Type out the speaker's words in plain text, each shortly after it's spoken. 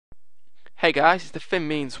Hey guys, it's the Fin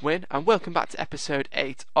Means Win, and welcome back to episode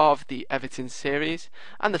 8 of the Everton series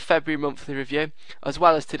and the February monthly review, as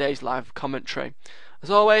well as today's live commentary. As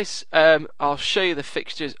always, I'll show you the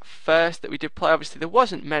fixtures first that we did play. Obviously, there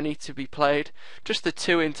wasn't many to be played, just the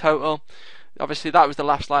 2 in total. Obviously, that was the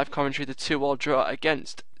last live commentary, the 2-2 draw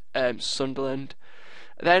against Sunderland.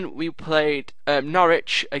 Then we played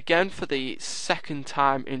Norwich again for the third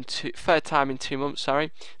time in 2 months.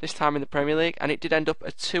 This time in the Premier League, and it did end up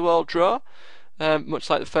a 2-2 draw. Much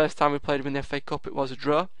like the first time we played him in the FA Cup, it was a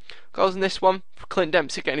draw. Goals in this one: Clint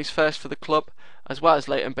Dempsey getting his first for the club, as well as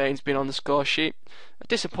Leighton Baines being on the score sheet. A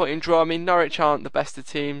disappointing draw. I mean, Norwich aren't the best of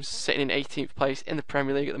teams, sitting in 18th place in the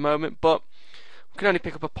Premier League at the moment, but we can only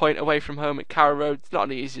pick up a point away from home at Carrow Road. It's not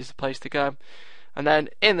the easiest place to go. And then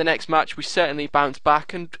in the next match, we certainly bounced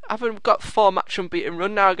back and haven't got 4-match unbeaten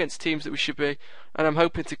run now against teams that we should be. And I'm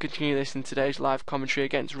hoping to continue this in today's live commentary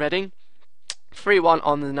against Reading. 3-1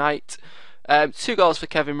 on the night. 2 goals for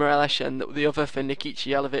Kevin Morelos and the other for Nikica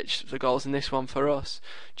Jelavic, the goals in this one for us.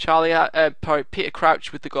 Peter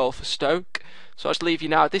Crouch with the goal for Stoke. So I'll just leave you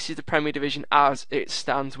now. This is the Premier Division as it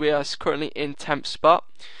stands. We are currently in 10th spot.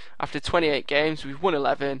 After 28 games, we've won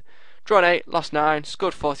 11. Drawn 8, lost 9,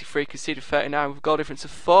 scored 43, conceded 39 with a goal difference of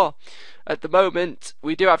 4. At the moment,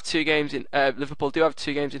 we do have 2 games in Liverpool do have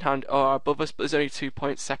 2 games in hand or are above us, but there's only 2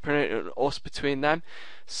 points separating us between them.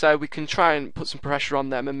 So we can try and put some pressure on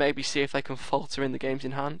them and maybe see if they can falter in the games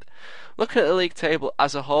in hand. Looking at the league table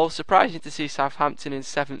as a whole, surprising to see Southampton in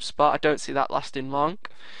 7th spot. I don't see that lasting long.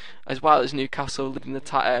 As well as Newcastle leading the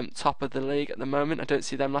top of the league at the moment. I don't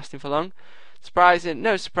see them lasting for long. Surprising,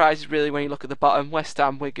 no surprises really when you look at the bottom. West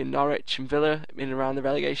Ham, Wigan, Norwich and Villa in and around the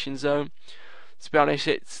relegation zone. To be honest,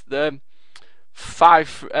 it's the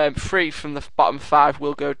 3 from the bottom 5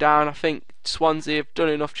 will go down. I think Swansea have done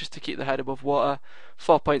enough just to keep their head above water.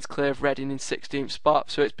 4 points clear of Reading in 16th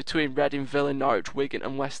spot. So it's between Reading, Villa, Norwich, Wigan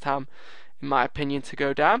and West Ham, in my opinion, to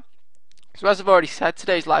go down. So as I've already said,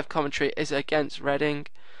 today's live commentary is against Reading.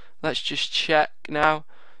 Let's just check now.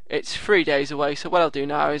 It's 3 days away, so what I'll do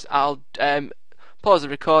now is I'll pause the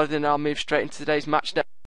recording and I'll move straight into today's match now.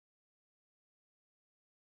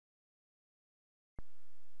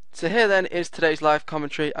 So here then is today's live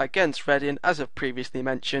commentary against Reading, as I've previously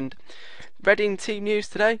mentioned. Reading team news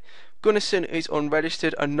today: Gunnarsson is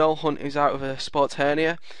unregistered and Noel Hunt is out of a sports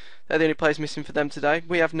hernia. They're the only players missing for them today.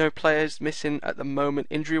 We have no players missing at the moment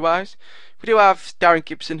injury-wise. We do have Darren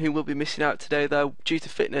Gibson, who will be missing out today, though due to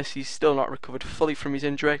fitness. He's still not recovered fully from his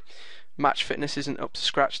injury. Match fitness isn't up to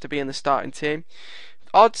scratch to be in the starting team.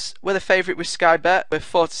 Odds, we're the favourite with Sky Bet. We're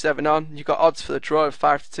 4-7 on. You've got odds for the draw of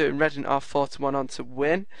 5-2, and Reading are 4-1 on to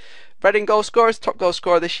win. Reading goal scorers: top goal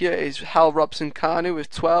scorer this year is Hal Robson-Kanu with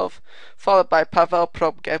 12, followed by Pavel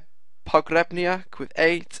Pogrebniak with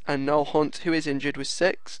 8 and Noel Hunt, who is injured, with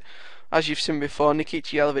 6. As you've seen before, Nikica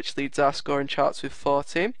Jelavic leads our scoring charts with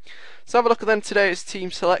 14. So have a look at them today's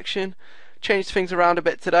team selection. Changed things around a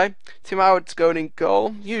bit today. Tim Howard's going in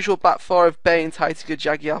goal. Usual back 4 of Baines, Heitiger,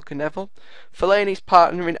 Jagielka, Neville. Fellaini's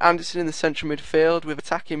partnering Anderson in the central midfield, with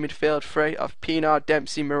attacking midfield 3 of Pienaar,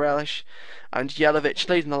 Dempsey, Morelos and Jelavic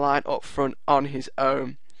leading the line up front on his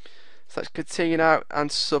own. So let's continue now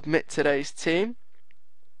and submit today's team.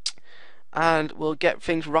 And we'll get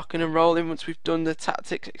things rocking and rolling once we've done the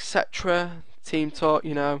tactics, etc. Team talk,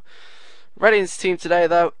 you know. Reading's team today,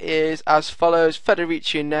 though, is as follows: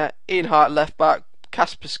 Federici in net, Ian Hart left back,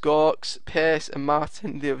 Kasper Skorks, Pearce and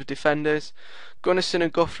Martin the other defenders, Gunnarsson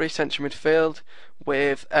and Guthrie central midfield,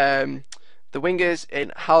 with the wingers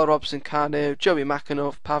in Hal Robson-Kanu, Joey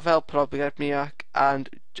McAnuff, Pavel Pogrebniak and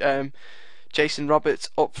Jason Roberts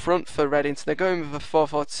up front for Reading. So they're going with a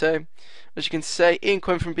 4-4-2. As you can see, Ian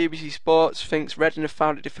Quinn from BBC Sports thinks Reading have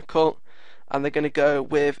found it difficult, and they're going to go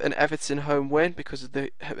with an Everton home win because of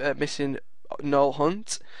the missing Noel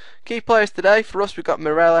Hunt. Key players today for us: we've got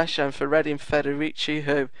Morelos, and for Reading, Federici,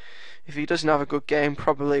 who, if he doesn't have a good game,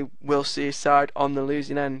 probably will see his side on the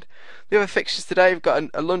losing end. The other fixtures today: we've got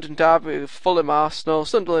a London derby with Fulham, Arsenal,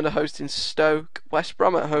 Sunderland are hosting Stoke, West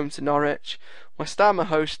Brom at home to Norwich, West Ham are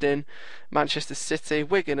hosting Manchester City,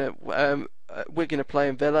 Wigan are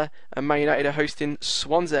playing Villa, and Man United are hosting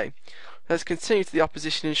Swansea. Let's continue to the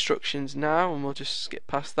opposition instructions now, and we'll just skip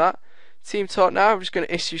past that. Team talk now. We're just going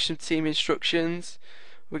to issue some team instructions.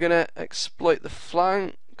 We're going to exploit the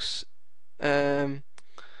flanks,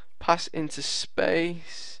 pass into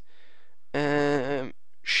space,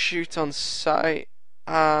 shoot on sight,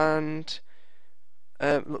 and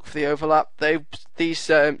look for the overlap. These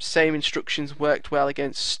same instructions worked well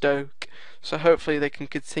against Stoke, so hopefully they can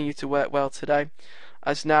continue to work well today.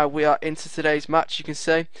 As now we are into today's match, you can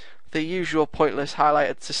see the usual pointless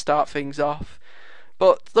highlighter to start things off.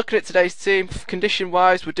 But looking at today's team,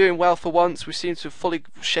 condition-wise, we're doing well for once. We seem to have fully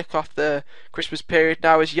shake off the Christmas period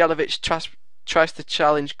now as Jelavic tries to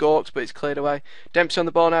challenge Gorks, but it's cleared away. Dempsey on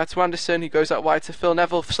the ball now to Anderson, who goes out wide to Phil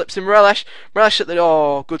Neville, slips in Morelos. Morelos at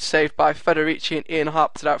the good save by Federici, and Ian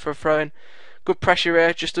Hart put it out for a throw-in. Good pressure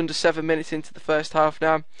here, just under 7 minutes into the first half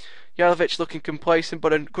now. Jelavic looking complacent,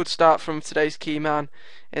 but a good start from today's key man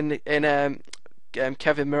in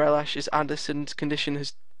Kevin Morelos, as Anderson's condition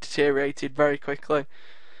has deteriorated very quickly.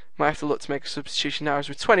 Might have to look to make a substitution now as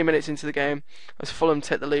we're 20 minutes into the game as Fulham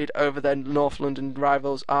take the lead over their North London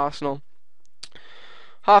rivals Arsenal.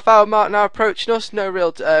 Half hour mark now approaching us. No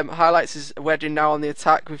real highlights as Reading now on the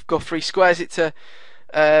attack with Guthrie. Squares it to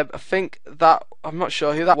I think that, I'm not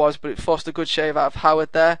sure who that was, but it forced a good shave out of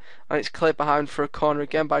Howard there, and it's cleared behind for a corner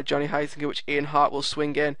again by Johnny Heitinger, which Ian Hart will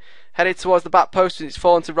swing in. Headed towards the back post, and it's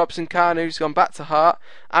fallen to Robson Khan, who's gone back to Hart.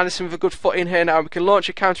 Anderson with a good foot in here now, and we can launch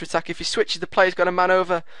a counter-attack. If he switches, the player's got a man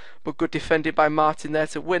over, but good defending by Martin there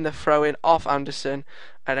to win the throw-in off Anderson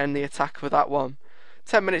and end the attack with that one.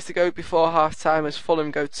 10 minutes to go before half-time as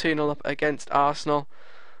Fulham go 2-0 up against Arsenal,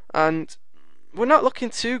 and we're not looking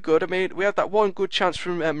too good. I mean, we had that one good chance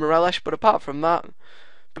from Morelos, but apart from that,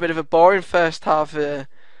 a bit of a boring first half here.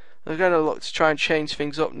 We're going to look to try and change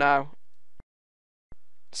things up now.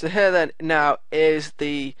 So here then now is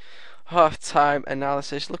the half-time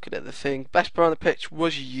analysis. Looking at the thing, best player on the pitch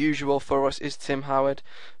was usual for us is Tim Howard.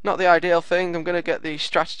 Not the ideal thing. I'm going to get the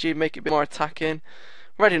strategy, make it a bit more attacking.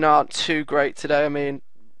 Reading aren't too great today. I mean,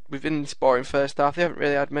 within this boring first half, they haven't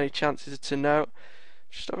really had many chances to note.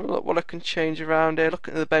 Just have a look what I can change around here.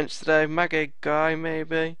 Looking at the bench today, Maggie Guy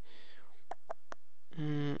maybe.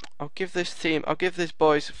 I'll give this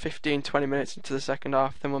boys 15-20 minutes into the second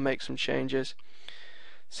half, then we'll make some changes.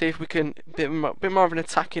 See if we can bit more of an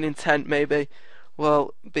attacking intent maybe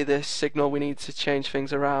will be the signal we need to change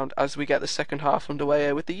things around as we get the second half underway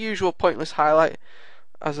here with the usual pointless highlight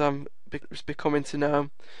as I'm becoming to know.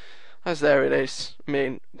 As there it is. I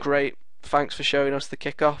mean, great. Thanks for showing us the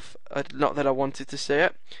kick-off. Not that I wanted to see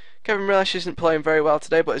it. Kevin Morelos isn't playing very well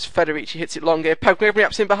today, but as Federici hits it long here,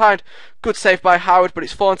 Pogniap's in behind. Good save by Howard, but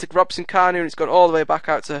it's fallen to Robson Kanu, and it's gone all the way back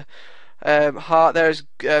out to Hart. There's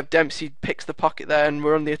Dempsey picks the pocket there, and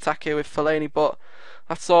we're on the attack here with Fellaini, but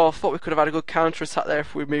that's all. I thought we could have had a good counter-attack there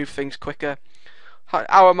if we moved things quicker.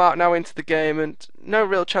 Hour mark now into the game, and no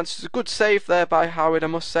real chances. A good save there by Howard, I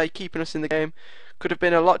must say, keeping us in the game. Could have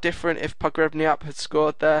been a lot different if Pogrebniak had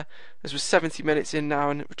scored there, as we're 70 minutes in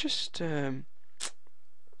now, and we're just we're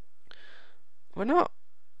not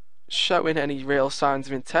showing any real signs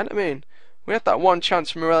of intent. I mean, we had that one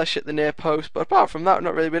chance from Morelos at the near post, but apart from that, we've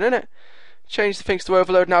not really been in it. Change the things to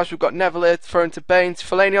overload now as we've got Neville here thrown to Baines.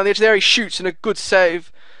 Fellaini on the edge there, he shoots, and a good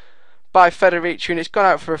save by Federici, and it's gone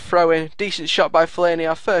out for a throw-in. Decent shot by Fellaini,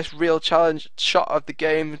 our first real challenge shot of the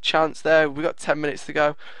game, chance there. We've got 10 minutes to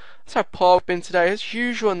go. That's how poor we've been today. As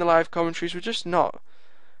usual in the live commentaries, we're just not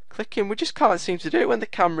clicking. We just can't seem to do it when the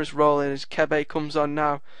camera's rolling as Kebe comes on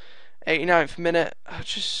now. 89th minute. I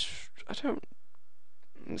don't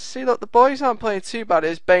see. Look, the boys aren't playing too bad.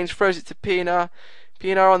 As Baines throws it to Pienaar.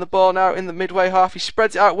 Pienaar on the ball now in the midway half. He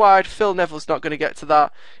spreads it out wide. Phil Neville's not going to get to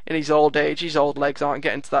that in his old age. His old legs aren't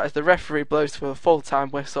getting to that as the referee blows for a full-time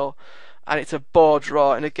whistle. And it's a bore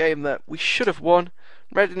draw in a game that we should have won.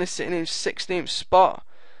 Reading is sitting in 16th spot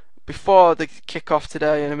before the kick-off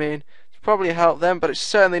today, and I mean, it's probably helped them, but it's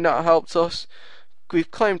certainly not helped us. We've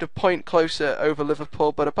claimed a point closer over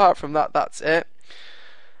Liverpool, but apart from that, that's it.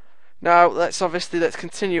 Now, let's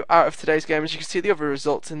continue out of today's game. As you can see, the other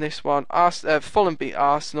results in this one, Fulham beat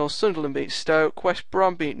Arsenal, Sunderland beat Stoke, West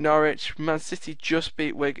Brom beat Norwich, Man City just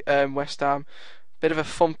beat West Ham. Bit of a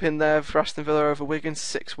thump in there for Aston Villa over Wigan,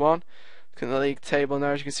 6-1. Looking at the league table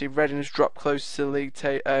now, as you can see, Reading has dropped close to the league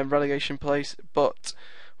relegation place, but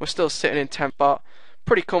we're still sitting in 10th spot,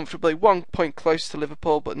 pretty comfortably, 1 point close to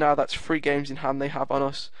Liverpool, but now that's 3 games in hand they have on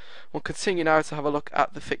us. We'll continue now to have a look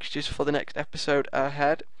at the fixtures for the next episode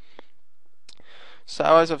ahead. So,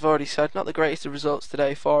 as I've already said, not the greatest of results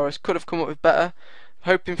today for us. Could have come up with better.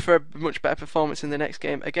 Hoping for a much better performance in the next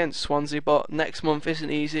game against Swansea, but next month isn't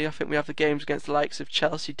easy. I think we have the games against the likes of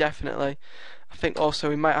Chelsea, definitely. I think also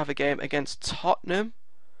we might have a game against Tottenham.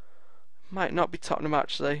 Might not be Tottenham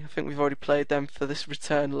actually. I think we've already played them for this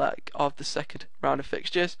return leg of the second round of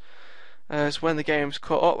fixtures. So when the game's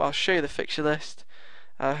caught up, I'll show you the fixture list.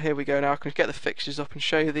 Here we go now. I can get the fixtures up and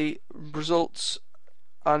show you the results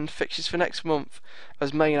on fixtures for next month,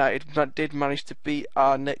 as Man United did manage to beat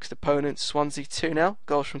our next opponent, Swansea 2-0,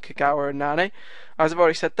 goals from Kagawa and Nani. As I've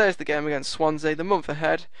already said, there's the game against Swansea. The month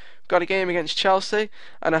ahead, we've got a game against Chelsea,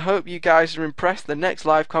 and I hope you guys are impressed. The next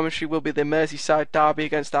live commentary will be the Merseyside derby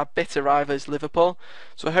against our bitter rivals Liverpool,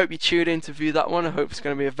 so I hope you tune in to view that one. I hope it's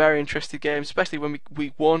going to be a very interesting game, especially when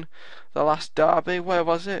we won the last derby. Where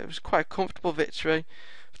was it? It was quite a comfortable victory.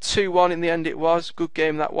 2-1 in the end it was. Good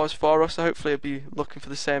game that was for us, so hopefully I'll be looking for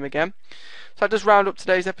the same again. So that does round up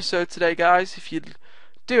today's episode today, guys. If you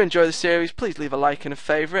do enjoy the series, please leave a like and a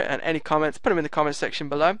favourite, and any comments, put them in the comment section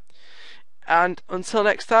below. And until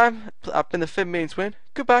next time, I've been the Fin Means Win.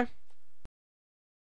 Goodbye.